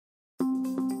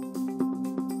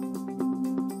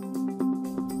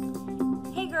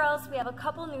girls, we have a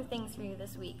couple new things for you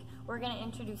this week. We're going to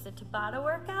introduce a Tabata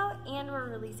workout, and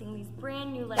we're releasing these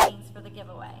brand new leggings for the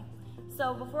giveaway.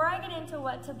 So before I get into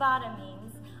what Tabata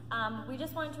means, we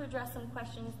just wanted to address some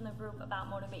questions in the group about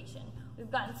motivation. We've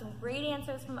gotten some great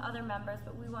answers from other members,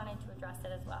 but we wanted to address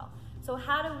it as well. So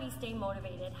how do we stay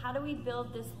motivated? How do we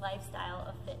build this lifestyle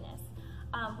of fitness?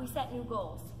 We set new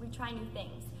goals. We try new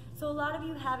things. So a lot of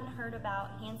you haven't heard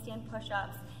about handstand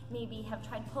push-ups, maybe have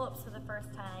tried pull-ups for the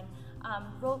first time,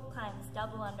 rope climbs,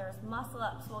 double unders,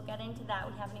 muscle-ups. We'll get into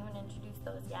that. We haven't even introduced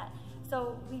those yet.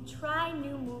 So we try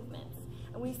new movements,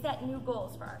 and we set new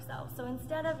goals for ourselves. So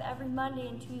instead of every Monday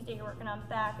and Tuesday working on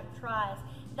back and tries,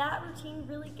 that routine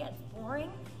really gets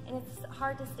boring, and it's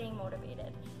hard to stay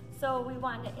motivated. So we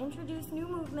wanted to introduce new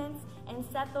movements and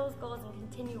set those goals and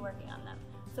continue working on them.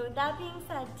 So with that being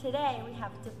said, today we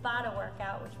have a Tabata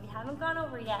workout, which we haven't gone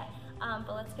over yet,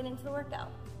 but let's get into the workout.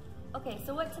 Okay,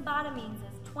 so what Tabata means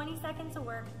is 20 seconds of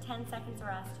work, 10 seconds of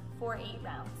rest for 8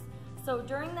 rounds. So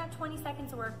during that 20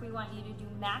 seconds of work, we want you to do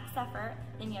max effort,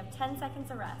 then you have 10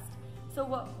 seconds of rest.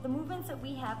 So the movements that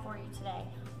we have for you today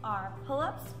are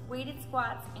pull-ups, weighted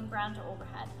squats, and ground to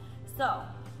overhead. So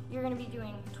you're gonna be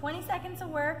doing 20 seconds of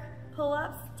work,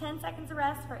 pull-ups, 10 seconds of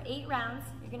rest for 8 rounds.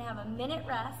 You're gonna have a minute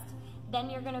rest. Then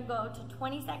you're gonna go to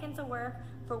 20 seconds of work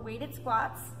for weighted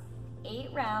squats, 8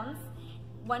 rounds,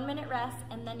 1 minute rest,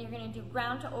 and then you're gonna do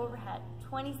ground to overhead,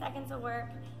 20 seconds of work,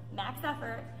 max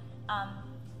effort,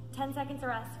 10 seconds of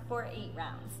rest for 8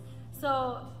 rounds.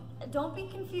 So don't be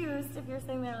confused if you're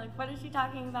sitting there like, what is she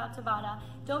talking about, Tabata?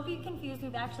 Don't be confused,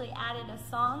 we've actually added a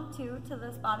song too to the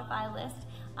Spotify list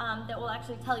that will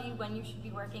actually tell you when you should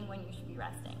be working, when you should be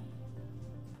resting.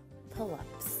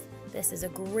 Pull-ups. This is a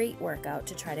great workout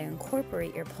to try to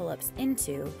incorporate your pull-ups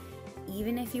into,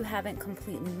 even if you haven't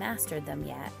completely mastered them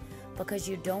yet, because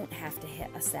you don't have to hit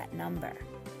a set number.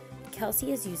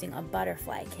 Kelsey is using a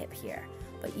butterfly kip here,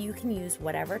 but you can use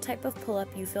whatever type of pull-up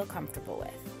you feel comfortable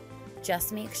with.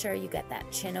 Just make sure you get that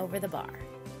chin over the bar.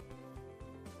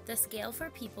 The scale for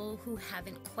people who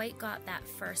haven't quite got that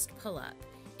first pull-up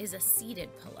is a seated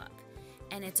pull-up,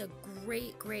 and it's a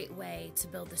great way to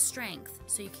build the strength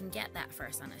so you can get that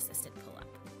first unassisted pull-up.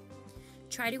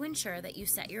 Try to ensure that you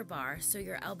set your bar so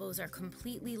your elbows are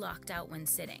completely locked out when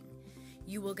sitting.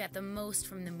 You will get the most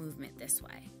from the movement this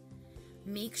way.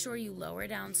 Make sure you lower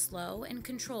down slow and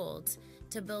controlled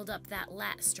to build up that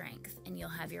lat strength, and you'll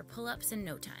have your pull-ups in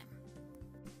no time.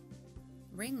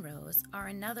 Ring rows are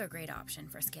another great option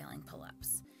for scaling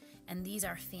pull-ups, and these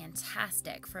are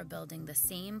fantastic for building the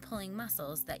same pulling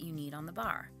muscles that you need on the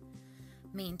bar.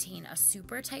 Maintain a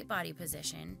super tight body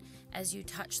position as you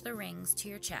touch the rings to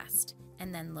your chest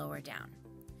and then lower down.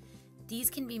 These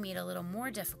can be made a little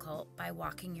more difficult by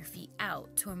walking your feet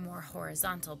out to a more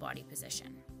horizontal body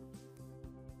position.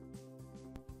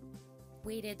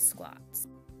 Weighted squats.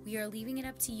 We are leaving it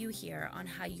up to you here on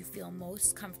how you feel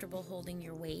most comfortable holding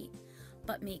your weight,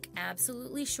 but make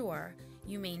absolutely sure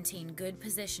you maintain good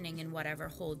positioning in whatever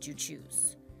hold you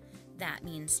choose. That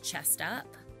means chest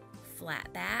up,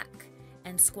 flat back,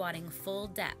 and squatting full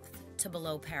depth to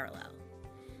below parallel.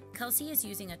 Kelsey is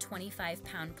using a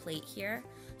 25-pound plate here,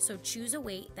 so choose a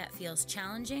weight that feels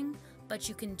challenging, but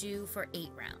you can do for 8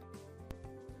 rounds.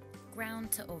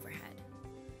 Ground to overhead.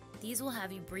 These will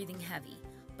have you breathing heavy,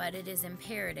 but it is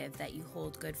imperative that you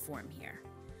hold good form here.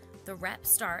 The rep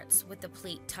starts with the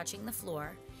plate touching the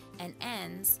floor and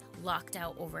ends locked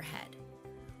out overhead.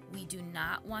 We do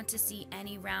not want to see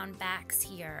any round backs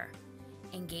here.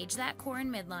 Engage that core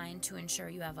in midline to ensure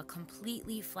you have a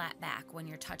completely flat back when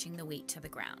you're touching the weight to the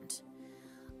ground.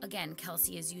 Again,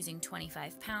 Kelsey is using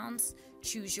 25 pounds.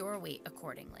 Choose your weight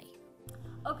accordingly.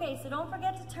 Okay, so don't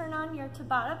forget to turn on your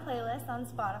Tabata playlist on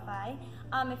Spotify.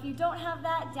 If you don't have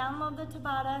that, download the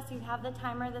Tabata so you have the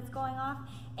timer that's going off.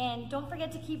 And don't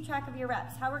forget to keep track of your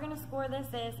reps. How we're going to score this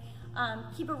is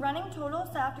keep a running total,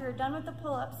 so after you're done with the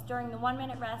pull-ups during the 1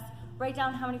 minute rest, write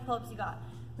down how many pull-ups you got.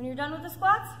 When you're done with the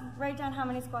squats, write down how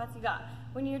many squats you got.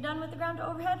 When you're done with the ground to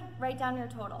overhead, write down your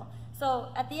total.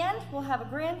 So at the end, we'll have a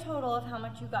grand total of how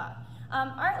much you got. All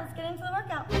right, let's get into the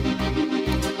workout.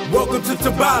 Welcome to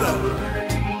Tabata.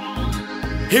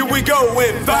 Here we go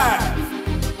in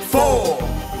 5, 4,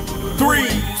 3,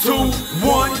 2,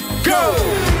 1, go!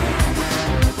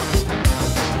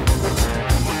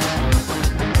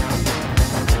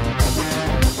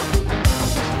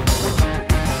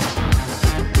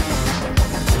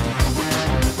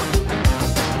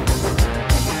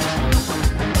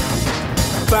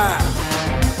 Five,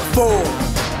 4,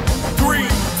 3,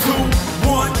 2,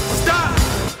 1, stop!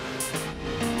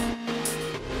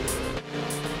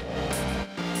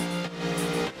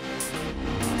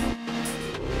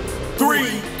 3, 3,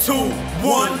 2,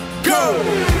 1, go!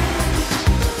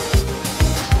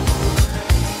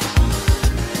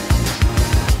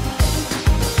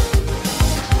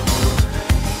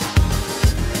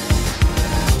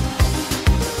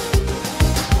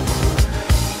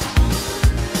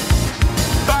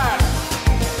 5,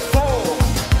 4,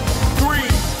 3,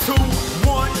 2,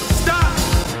 1, go!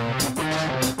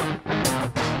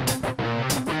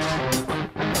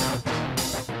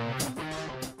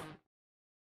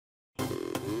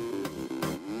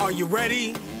 Are you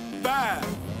ready? 5,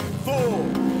 4,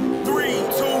 3, 2,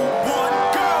 1,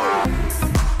 go!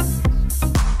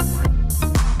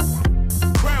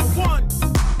 Round 1.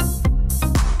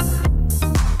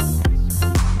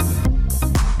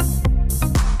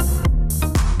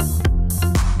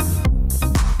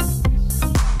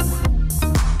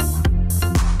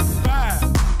 5,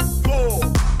 4,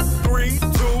 3,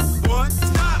 2, 1,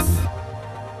 stop!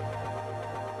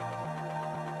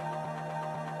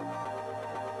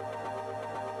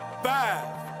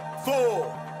 5, 4,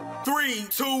 3,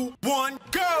 2, 1,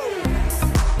 go!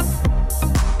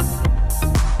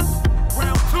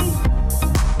 Round 2.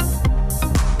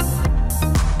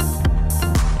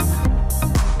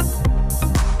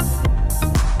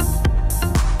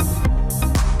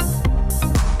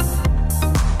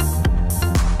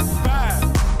 5,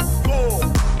 4,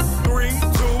 3,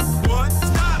 2, 1,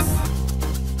 stop!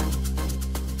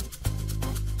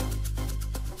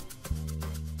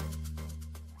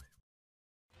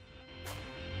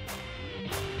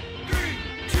 3,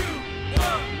 2,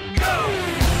 1, go!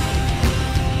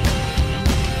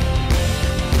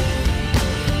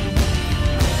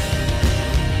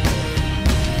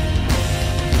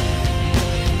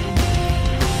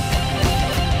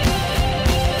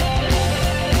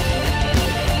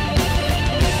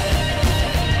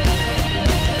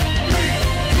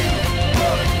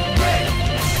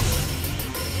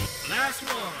 Last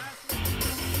one.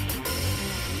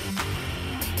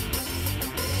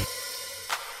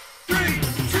 3,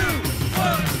 2,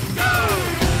 1, go!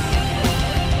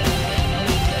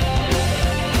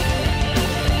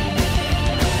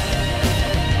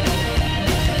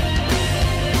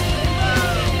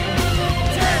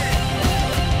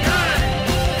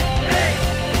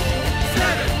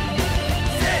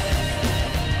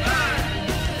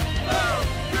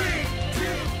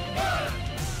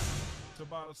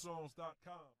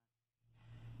 TabataSongs.com.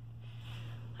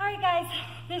 All right, guys,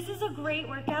 this is a great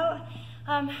workout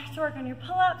to work on your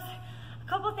pull-ups. A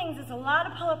couple things, it's a lot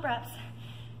of pull-up reps.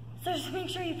 So just make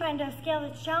sure you find a scale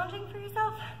that's challenging for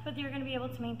yourself, but you're gonna be able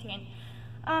to maintain.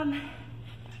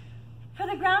 For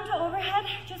the ground to overhead,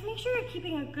 just make sure you're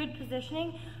keeping a good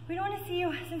positioning. We don't wanna see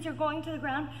you, since you're going to the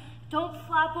ground, don't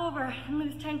flop over and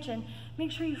lose tension.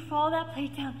 Make sure you follow that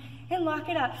plate down and lock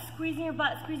it up, squeezing your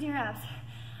butt, squeezing your abs.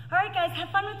 All right, guys, have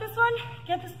fun with this one.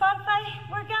 Get the Spotify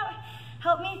workout.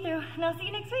 Help me through, and I'll see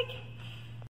you next week.